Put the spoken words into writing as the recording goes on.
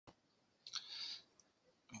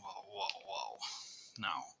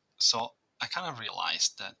now. So I kind of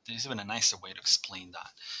realized that there's even a nicer way to explain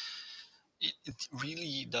that. It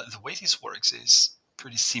really, the way this works is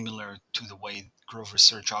pretty similar to the way Grover's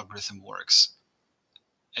search algorithm works.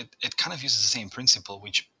 It kind of uses the same principle,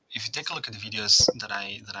 which if you take a look at the videos that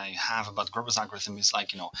I have about Grover's algorithm, is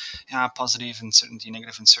like, yeah, positive uncertainty,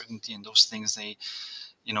 negative uncertainty, and those things, they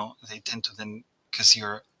tend to then, because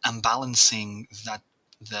you're unbalancing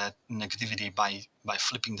that negativity by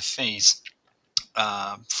flipping the phase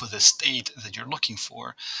for the state that you're looking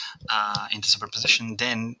for into superposition.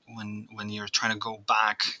 Then when you're trying to go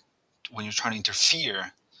back, when you're trying to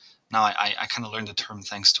interfere, now I kind of learned the term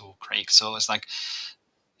thanks to Craig. So it's like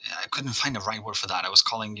I couldn't find the right word for that. I was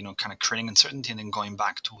calling, kind of creating uncertainty and then going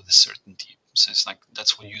back to the certainty. So it's like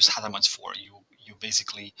that's what you use Hadamard's for. You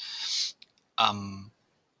basically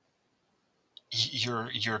you're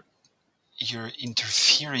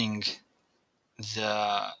interfering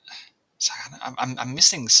the. So I'm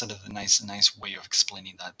missing sort of a nice way of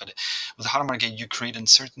explaining that. But with Hadamard gate, you create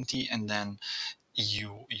uncertainty and then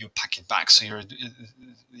you pack it back. So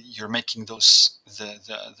you're making those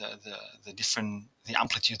the different the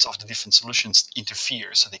amplitudes of the different solutions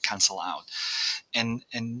interfere, so they cancel out. And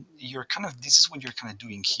you're kind of, this is what you're kind of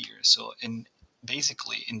doing here. So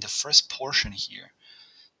basically in the first portion here,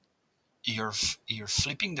 you're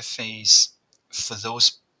flipping the phase for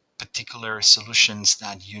those particular solutions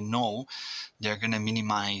that they're going to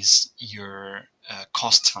minimize your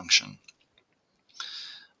cost function,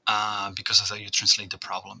 because of that you translate the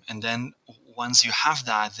problem. And then once you have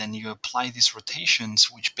that, then you apply these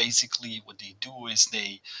rotations, which basically what they do is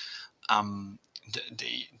they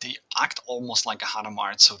act almost like a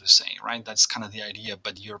Hadamard, so to say, right? That's kind of the idea,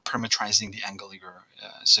 but you're parametrizing the angle.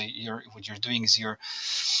 So what you're doing is you're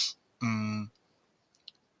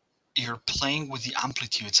playing with the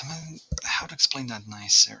amplitudes. I mean, how to explain that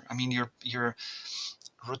nicer? I mean, you're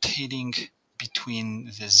rotating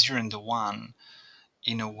between the 0 and the 1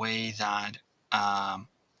 in a way that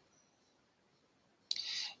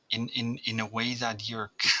in a way that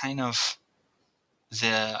you're kind of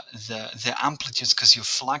the amplitudes, because you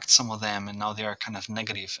flagged some of them and now they are kind of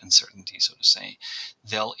negative uncertainty, so to say,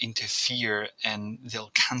 they'll interfere and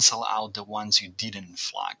they'll cancel out the ones you didn't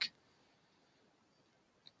flag.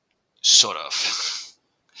 Sort of.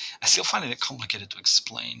 I still find it complicated to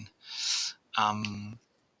explain. And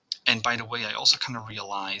by the way, I also kind of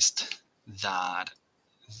realized that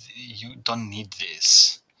you don't need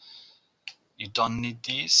this. You don't need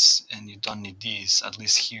this, and you don't need this, at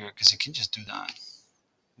least here, because you can just do that.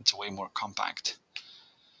 It's way more compact.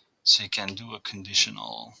 So you can do a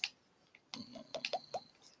conditional.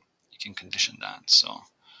 You can condition that. So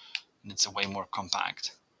and it's a way more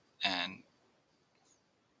compact. And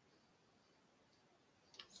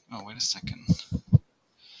oh, wait a second.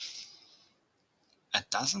 It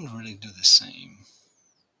doesn't really do the same.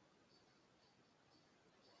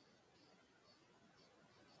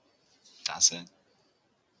 Does it?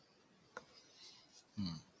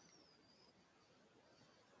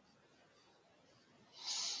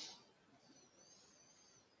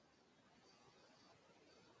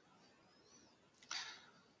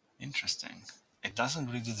 Interesting. It doesn't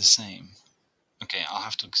really do the same. Okay, I'll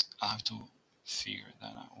have to figure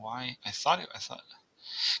that out. Why? I thought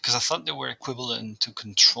because I thought they were equivalent to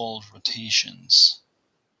controlled rotations.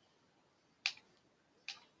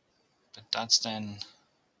 But that's then.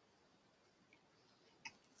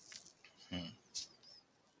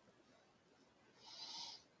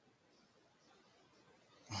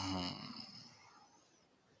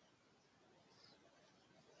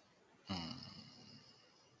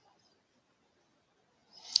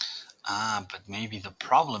 But maybe the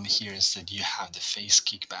problem here is that you have the phase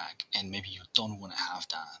kickback, and maybe you don't want to have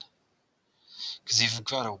that. Because if you've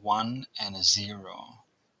got a 1 and a 0,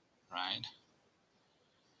 right?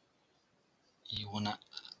 You wanna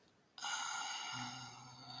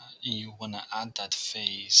add that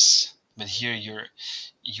phase, but here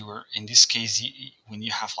you're in this case, when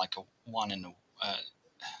you have like a 1 and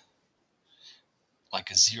like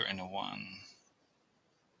a 0 and a 1.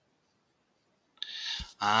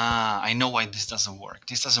 I know why this doesn't work.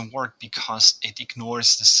 This doesn't work because it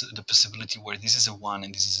ignores the possibility where this is a 1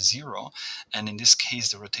 and this is a 0, and in this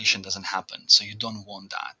case the rotation doesn't happen, so you don't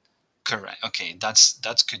want that. Correct. Okay,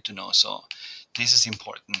 that's good to know. So this is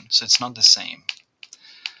important. So it's not the same.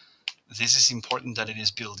 This is important that it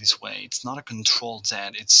is built this way. It's not a controlled Z.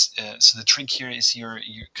 It's so the trick here is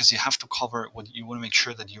because you have to cover what you want to make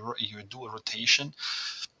sure that you do a rotation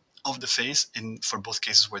of the phase for both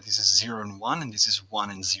cases where this is 0 and 1 and this is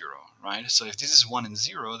 1 and 0, right? So if this is 1 and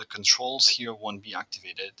 0, the controls here won't be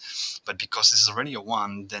activated, but because this is already a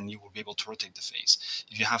 1, then you will be able to rotate the phase.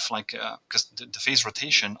 If you have like, because the phase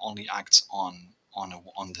rotation only acts on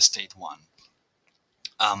the state 1.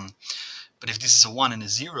 But if this is a 1 and a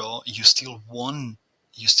 0, you still want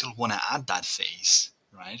to add that phase,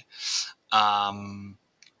 right?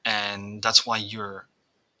 And that's why you're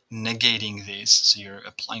negating this. So you're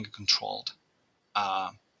applying a controlled.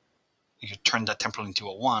 You turn that temporal into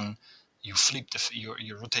a 1. You flip you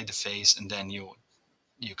rotate the phase, and then you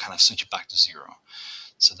kind of switch it back to 0.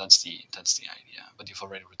 So that's the idea. But you've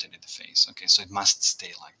already rotated the phase. Okay, so it must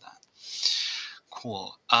stay like that.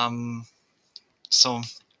 Cool. So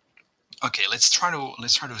okay, let's try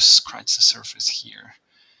to scratch the surface here.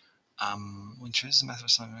 We choose the method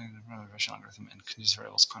of solving the regression algorithm and use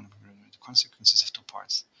variables. The concept consists of two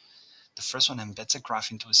parts. The first one embeds a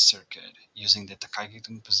graph into a circuit using the Takagi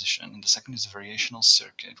composition, and the second is a variational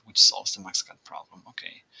circuit which solves the max cut problem.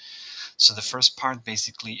 Okay, so the first part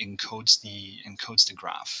basically encodes the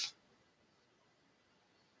graph.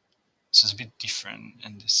 So it's a bit different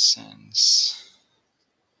in this sense.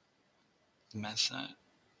 The method,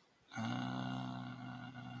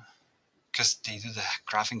 because they do the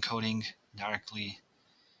graph encoding directly.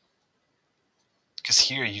 Because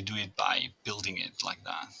here you do it by building it like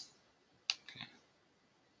that.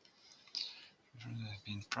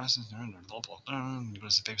 Being processed,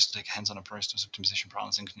 because the papers to take hands-on approach to optimization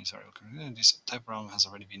problems and continuous variable. This type of problem has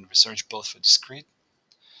already been researched both for discrete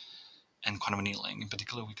and quantum annealing. In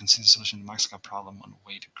particular, we consider the solution to the max cut problem on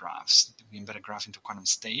weighted graphs. We embed a graph into quantum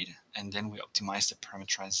state, and then we optimize the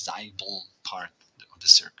parameterizable part of the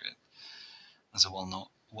circuit as a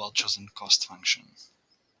well-chosen cost function.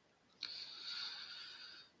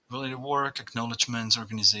 Related work, acknowledgements,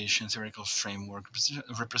 organization, theoretical framework,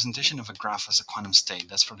 representation of a graph as a quantum state.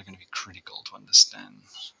 That's probably going to be critical to understand.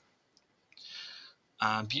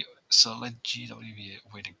 So let GW be a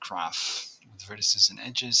weighted graph with vertices and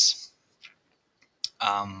edges.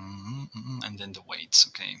 And then the weights,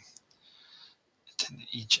 okay.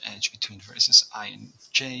 Each edge between vertices I and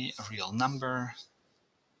J, a real number.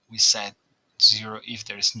 We set 0 if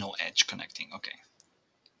there is no edge connecting. Okay,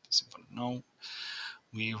 that's important to know.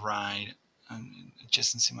 We write an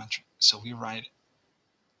adjacency matrix. So we write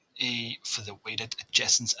A for the weighted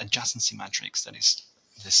adjacency matrix. That is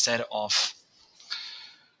the set of.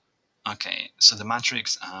 Okay, so the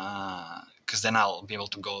matrix, because then I'll be able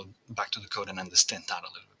to go back to the code and understand that a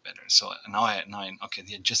little bit better. So now okay,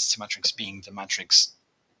 the adjacency matrix being the matrix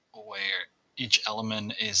where each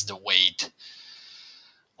element is the weight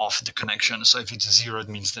of the connection. So if it's 0, it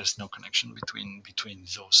means there's no connection between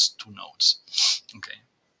those two nodes. Okay.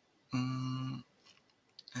 And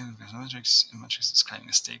the matrix describing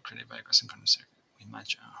a state created by a Gaussian quantum circuit. We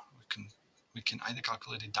match. We can either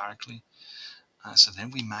calculate it directly. So then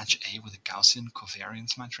we match A with a Gaussian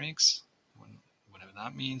covariance matrix. Whatever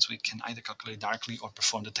that means, we can either calculate it directly or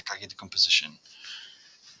perform the Takagi decomposition.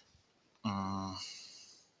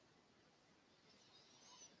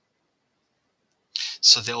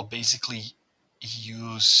 So they'll basically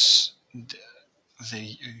use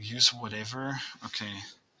whatever. Okay.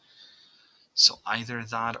 So either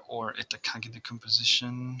that or a Takagi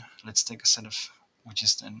decomposition. Let's take a set of, which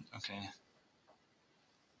is then, okay.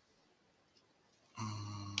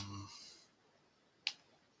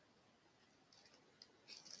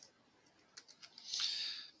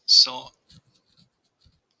 So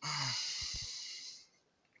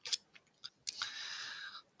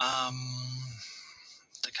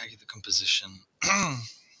Takagi decomposition.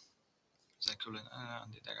 Is equivalent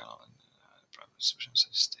the diagonal and private solution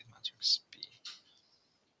such state matrix B.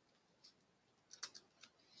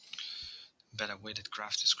 Better weighted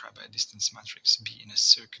graph described by a distance matrix B in a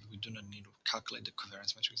circuit. We do not need to calculate the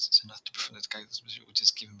covariance matrix. It's enough to perform the calculation, which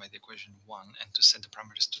is given by the equation 1, and to set the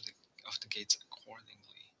parameters of the gates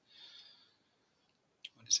accordingly.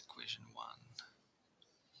 What is equation 1?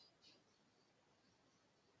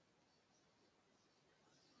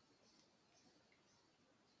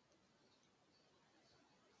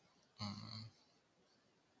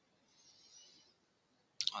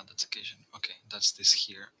 Oh, that's equation. Okay, that's this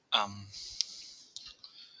here. The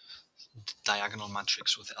diagonal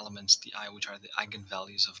matrix with elements di, which are the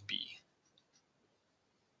eigenvalues of B.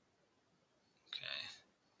 Okay.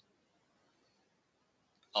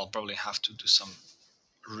 I'll probably have to do some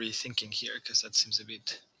rethinking here because that seems a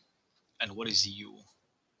bit. And what is U?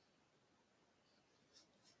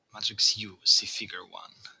 Matrix U, see figure 1.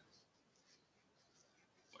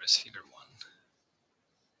 Where is figure 1?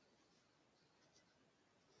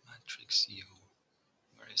 Matrix U,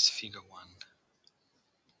 where is figure 1?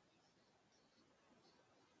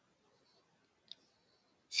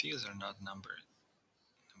 figures are not numbered.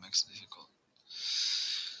 That makes it difficult.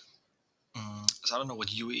 So I don't know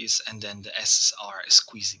what U is, and then the S's are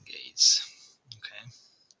squeezing gates. Okay.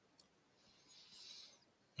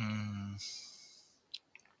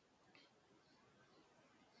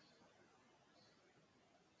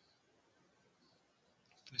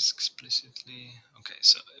 This explicitly. Okay,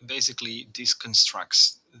 so basically this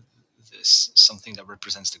constructs this something that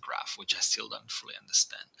represents the graph, which I still don't fully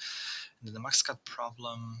understand. And then the max cut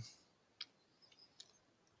problem.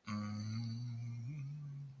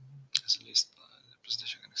 As a list, the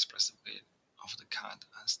representation can express the weight of the cut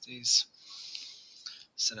as this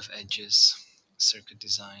set of edges. Circuit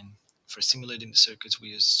design. For simulating the circuits, we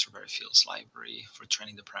use Strawberry Fields library. For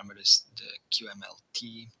training the parameters, the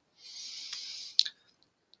QMLT.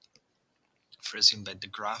 First, you embed the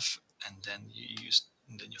graph, and then you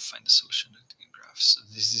find the solution of the graph.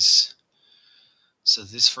 So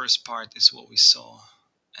this first part is what we saw,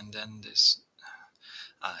 and then this.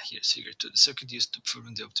 Here's figure 2. The circuit used to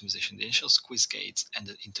perform the optimization. The initial squeeze gates and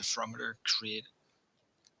the interferometer create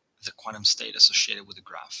the quantum state associated with the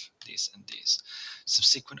graph, this and this.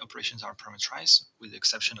 Subsequent operations are parameterized, with the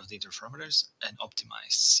exception of the interferometers, and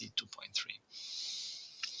optimized, C2.3.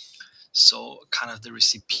 So kind of the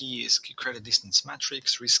recipe is you create a distance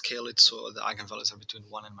matrix, rescale it so the eigenvalues are between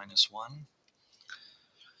 1 and -1.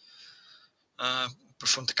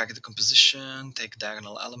 Perform the Kaggle decomposition, take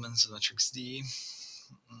diagonal elements of the matrix D,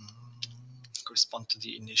 correspond to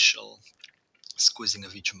the initial squeezing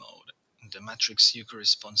of each mode. The matrix U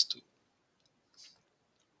corresponds to.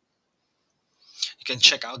 You can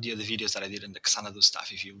check out the other videos that I did in the Xanadu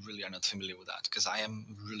stuff if you really are not familiar with that, because I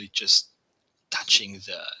am really just touching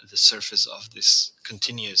the surface of this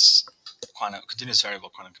continuous variable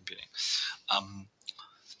quantum computing.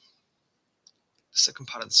 The second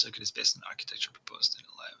part of the circuit is based on architecture proposed in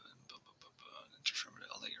 11.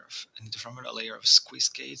 An interferometer, a layer of squeeze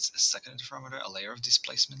gates, a second interferometer, a layer of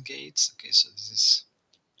displacement gates. Okay, so this is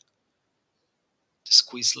the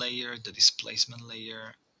squeeze layer, the displacement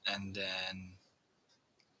layer, and then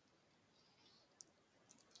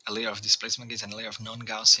a layer of displacement gates and a layer of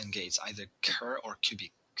non-Gaussian gates, either Kerr or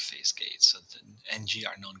cubic phase gates. So the NG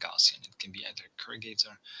are non-Gaussian. It can be either Kerr gates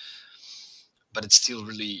or, but it's still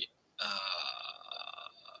really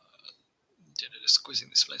the squeezing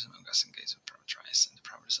displacement non-Gaussian gates are parameterized, and the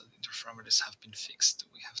parameters of the interferometers have been fixed.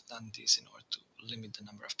 We have done this in order to limit the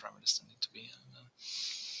number of parameters that need to be.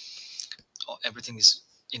 Everything is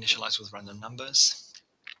initialized with random numbers.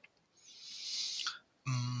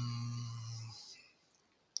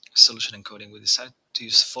 Solution encoding, we decided to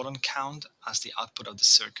use photon count as the output of the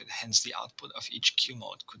circuit. Hence, the output of each Q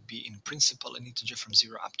mode could be in principle an integer from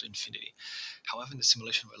 0 up to infinity. However, in the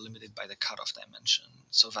simulation, we're limited by the cutoff dimension.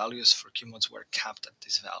 So values for Q modes were capped at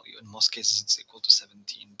this value. In most cases, it's equal to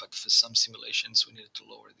 17, but for some simulations, we needed to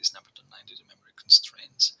lower this number to 9 due to memory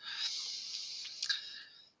constraints.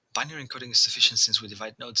 Binary encoding is sufficient since we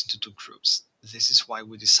divide nodes into two groups. This is why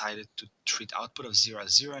we decided to treat output of 0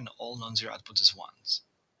 as 0 and all non-zero outputs as 1s.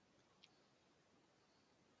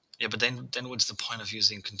 Yeah, but then what's the point of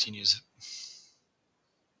using continuous?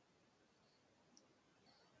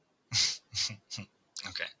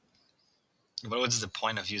 Okay. But what's the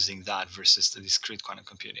point of using that versus the discrete quantum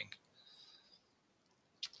computing?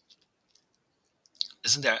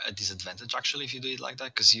 Isn't there a disadvantage actually if you do it like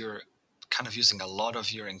that? Because you're kind of using a lot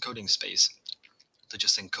of your encoding space to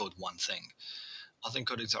just encode one thing. Other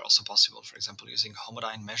encodings are also possible, for example, using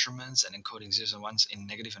homodyne measurements and encoding zeros and ones in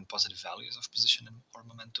negative and positive values of position or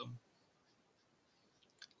momentum.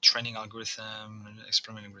 Training algorithm,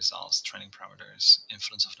 experimental results, training parameters,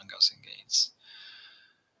 influence of non-Gaussian gates.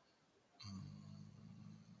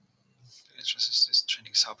 Interest is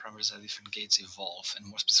training how parameters at different gates evolve, and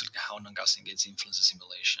more specifically how non-Gaussian gates influence the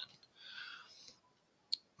simulation.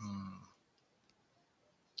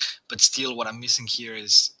 But still, what I'm missing here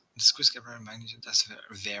is the squeeze gap magnitude does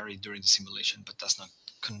vary during the simulation, but does not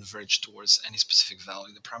converge towards any specific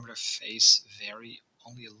value. The parameter phase vary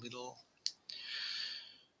only a little.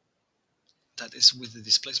 That is, with the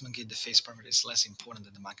displacement gate, the phase parameter is less important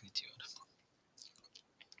than the magnitude.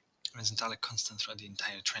 It's entirely constant throughout the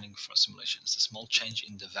entire training for simulations. The small change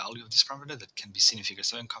in the value of this parameter that can be seen in figure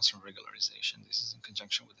 7 comes from regularization. This is in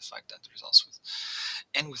conjunction with the fact that the results with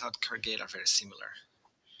and without Kerr gate are very similar.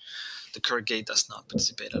 The Kerr gate does not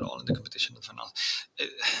participate at all in the computation of final.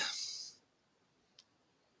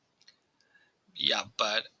 Yeah,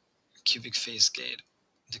 but cubic phase gate.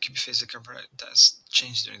 The cubic phase gate does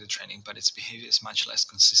change during the training, but its behavior is much less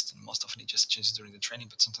consistent. Most often it just changes during the training,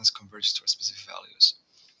 but sometimes converges towards specific values.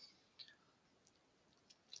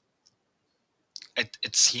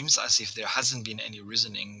 it seems as if there hasn't been any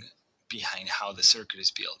reasoning behind how the circuit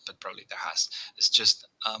is built, but probably there has. It's just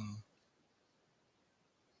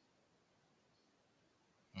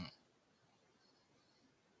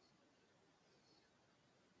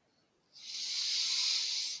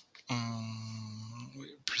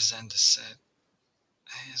we present the set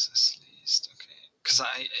as least, okay, because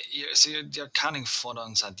so you're counting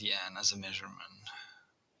photons at the end as a measurement,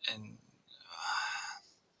 and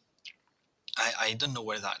I don't know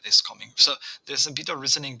where that is coming. So there's a bit of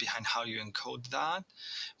reasoning behind how you encode that,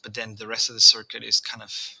 but then the rest of the circuit is kind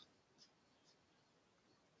of,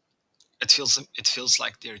 it feels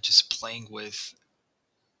like they're just playing with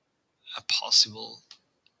a possible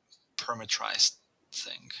parameterized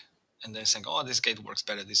thing, and then saying, oh, this gate works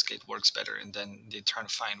better, this gate works better, and then they try to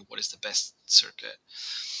find what is the best circuit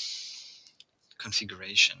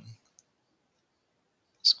configuration.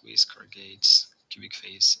 Squeeze, core gates, cubic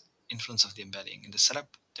phase, influence of the embedding. In the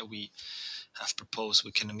setup that we have proposed,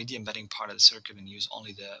 we can omit the embedding part of the circuit and use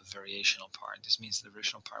only the variational part. This means the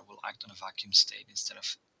variational part will act on a vacuum state instead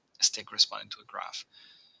of a state corresponding to a graph.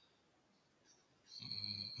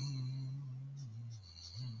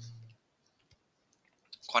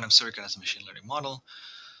 Quantum circuit as a machine learning model.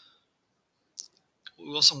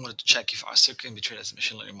 We also wanted to check if our circuit can be treated as a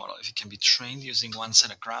machine learning model, if it can be trained using one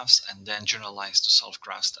set of graphs and then generalized to solve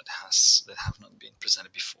graphs that have not been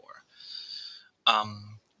presented before.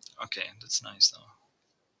 Okay, that's nice though.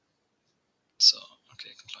 So,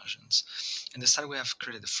 okay, conclusions. In this study, we have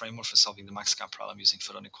created a framework for solving the max cap problem using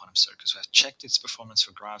photonic quantum circuits. We have checked its performance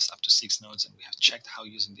for graphs up to 6 nodes, and we have checked how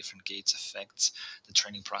using different gates affects the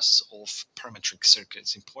training process of parametric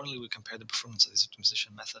circuits. Importantly, we compared the performance of this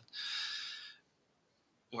optimization method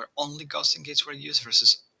where only Gaussian gates were used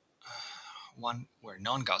versus one where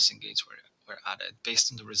non-Gaussian gates were added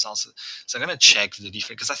based on the results. So I'm going to check the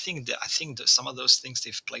different, because I think that some of those things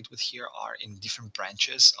they've played with here are in different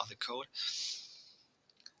branches of the code.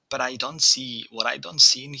 But what I don't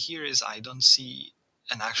see in here is I don't see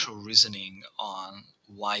an actual reasoning on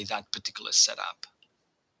why that particular setup.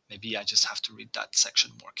 Maybe I just have to read that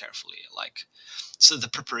section more carefully. So the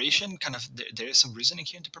preparation kind of, there is some reasoning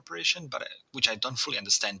here in the preparation, but which I don't fully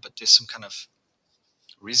understand, but there's some kind of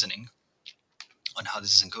reasoning on how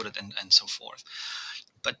this is encoded and so forth.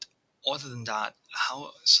 But other than that,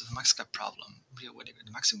 so the max cut problem, the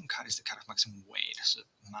maximum cut is the cut of maximum weight. So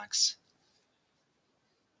max,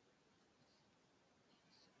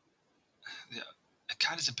 a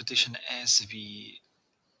cut is a partition as the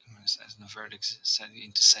vertex set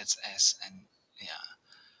into sets S, and yeah,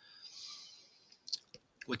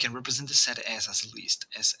 we can represent the set S as least,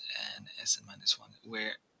 S and minus 1,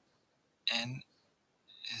 where n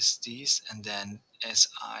is this, and then Si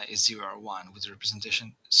is 0 or 1 with the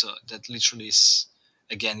representation. So that literally is,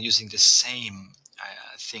 again, using the same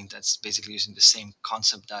thing, that's basically using the same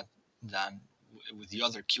concept than with the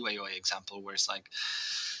other QAOA example, where it's like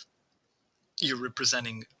you're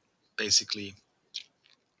representing basically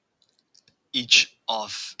each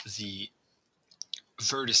of the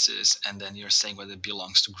vertices, and then you're saying whether it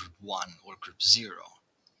belongs to group 1 or group 0.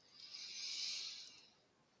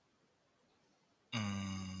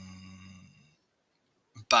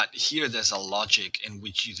 But here there's a logic in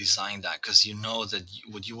which you design that, because you know that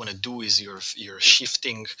what you want to do is you're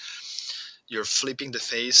flipping the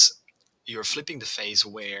phase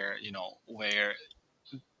where you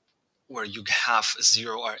have a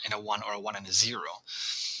 0 and a 1, or a 1 and a 0,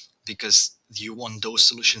 because you want those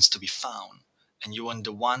solutions to be found, and you want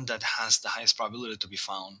the one that has the highest probability to be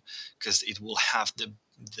found, because it will have the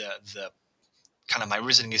kind of, my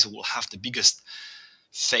reasoning is, it will have the biggest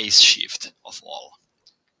phase shift of all.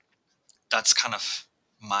 That's kind of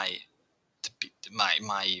my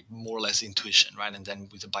more or less intuition, right? And then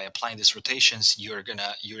by applying these rotations, you're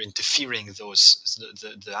interfering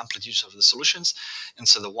the amplitudes of the solutions, and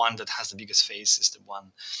so the one that has the biggest phase is the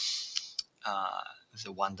one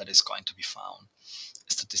that is going to be found,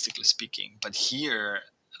 statistically speaking. But here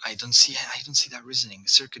I don't see that reasoning.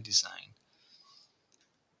 Circuit design.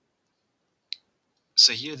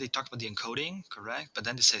 So here they talk about the encoding, correct? But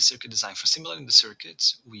then they say circuit design. For simulating the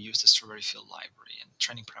circuits, we use the strawberry field library and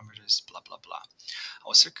training parameters, blah, blah, blah.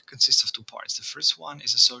 Our circuit consists of 2 parts. The first one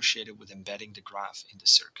is associated with embedding the graph in the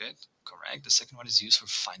circuit, correct? The second one is used for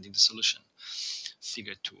finding the solution.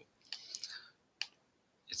 Figure 2.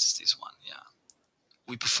 It's this one, yeah.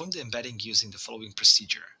 We perform the embedding using the following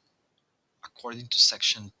procedure, according to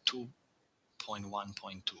section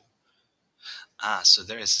 2.1.2. So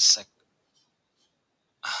there is a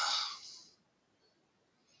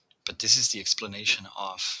but this is the explanation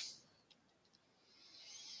of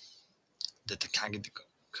the Takagi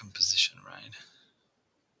decomposition, right?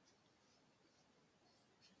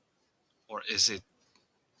 Or is it?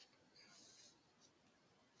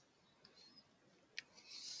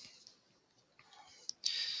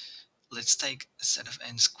 Let's take a set of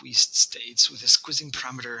n squeezed states with a squeezing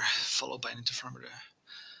parameter followed by an interparameter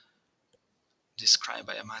described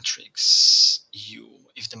by a matrix U.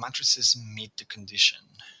 If the matrices meet the condition,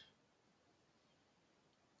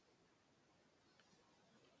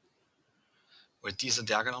 where D is a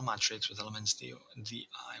diagonal matrix with elements D,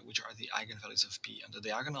 which are the eigenvalues of B, and the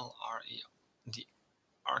diagonal the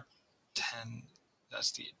arctan,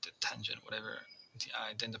 that's the tangent, whatever the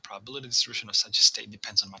I, then the probability distribution of such a state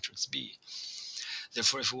depends on matrix B.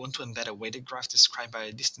 Therefore, if we want to embed a weighted graph described by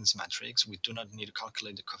a distance matrix, we do not need to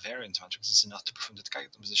calculate the covariance matrix. It's enough to perform the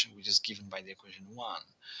decomposition, which is given by the equation 1.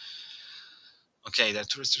 Okay, there are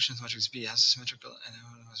two restrictions. Matrix B has a symmetrical and it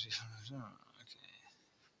must be. Okay.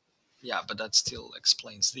 Yeah, but that still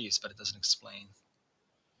explains this, but it doesn't explain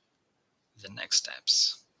the next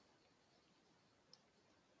steps.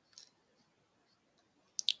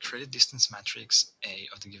 Create a distance matrix A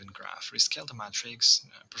of the given graph. Rescale the matrix.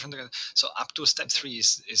 So up to step 3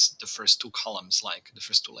 is the first 2 columns, like the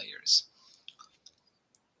first 2 layers,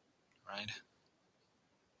 right?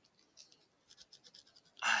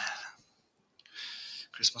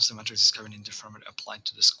 Corresponds to the matrix discovered in interferometer applied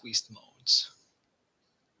to the squeezed modes.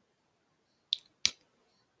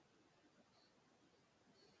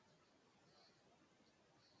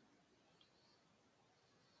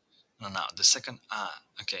 No, the second,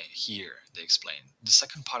 okay, here they explain. The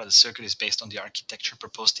second part of the circuit is based on the architecture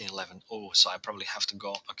proposed in 11. Oh, so I probably have to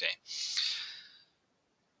go, okay.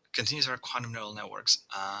 Continuous are quantum neural networks.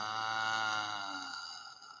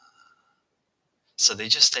 So they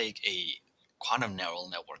just take a quantum neural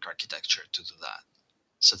network architecture to do that.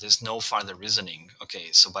 So there's no further reasoning.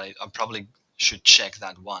 Okay, so but I probably should check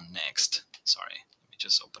that one next. Sorry, let me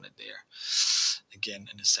just open it there. Again,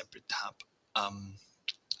 in a separate tab.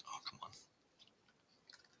 Oh, come on.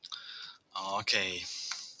 Okay,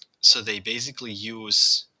 so they basically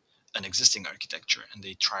use an existing architecture and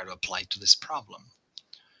they try to apply it to this problem.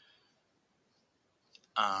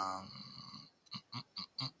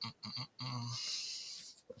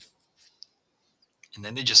 And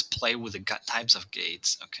then they just play with the types of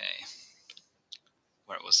gates. Okay,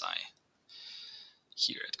 where was I?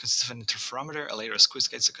 Here, it consists of an interferometer, a layer of squeeze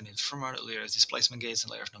gates, a interferometer, a layer of displacement gates, and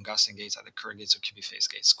a layer of non-Gaussian gates, either Kerr gates or QB phase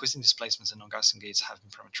gates. Squeezing displacements and non-Gaussian gates have been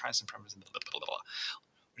parameterized and parameters, blah, blah, blah, blah.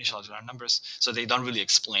 Initialized our numbers. So they don't really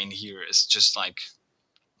explain here. It's just like,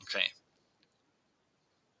 okay,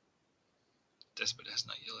 this, but it has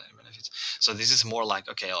not yielded any benefits. So this is more like,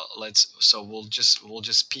 okay, we'll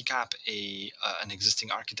just pick up an existing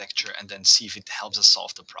architecture and then see if it helps us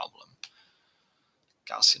solve the problem.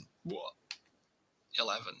 Gaussian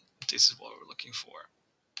 11. This is what we're looking for.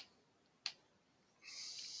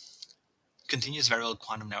 Continuous variable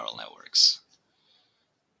quantum neural networks.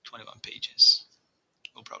 21 pages.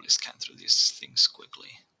 We'll probably scan through these things quickly.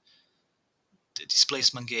 The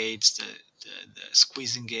displacement gates, the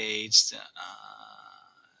squeezing gates,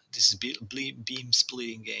 this is beam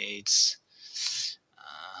splitting gates.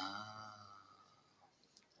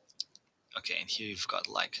 Okay, and here you've got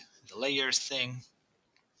like the layers thing.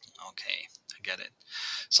 Okay, I get it.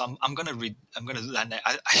 So I'm gonna do that.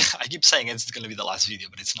 I keep saying it's gonna be the last video,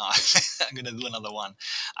 but it's not. I'm gonna do another one.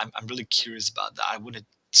 I'm really curious about that. I would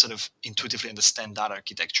sort of intuitively understand that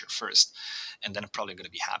architecture first, and then I'm probably gonna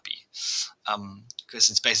be happy, because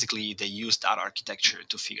it's basically they use that architecture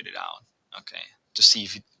to figure it out. Okay, to see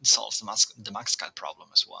if it solves the max cut problem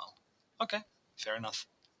as well. Okay, fair enough.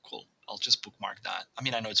 Cool. I'll just bookmark that. I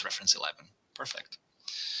mean, I know it's reference 11. Perfect.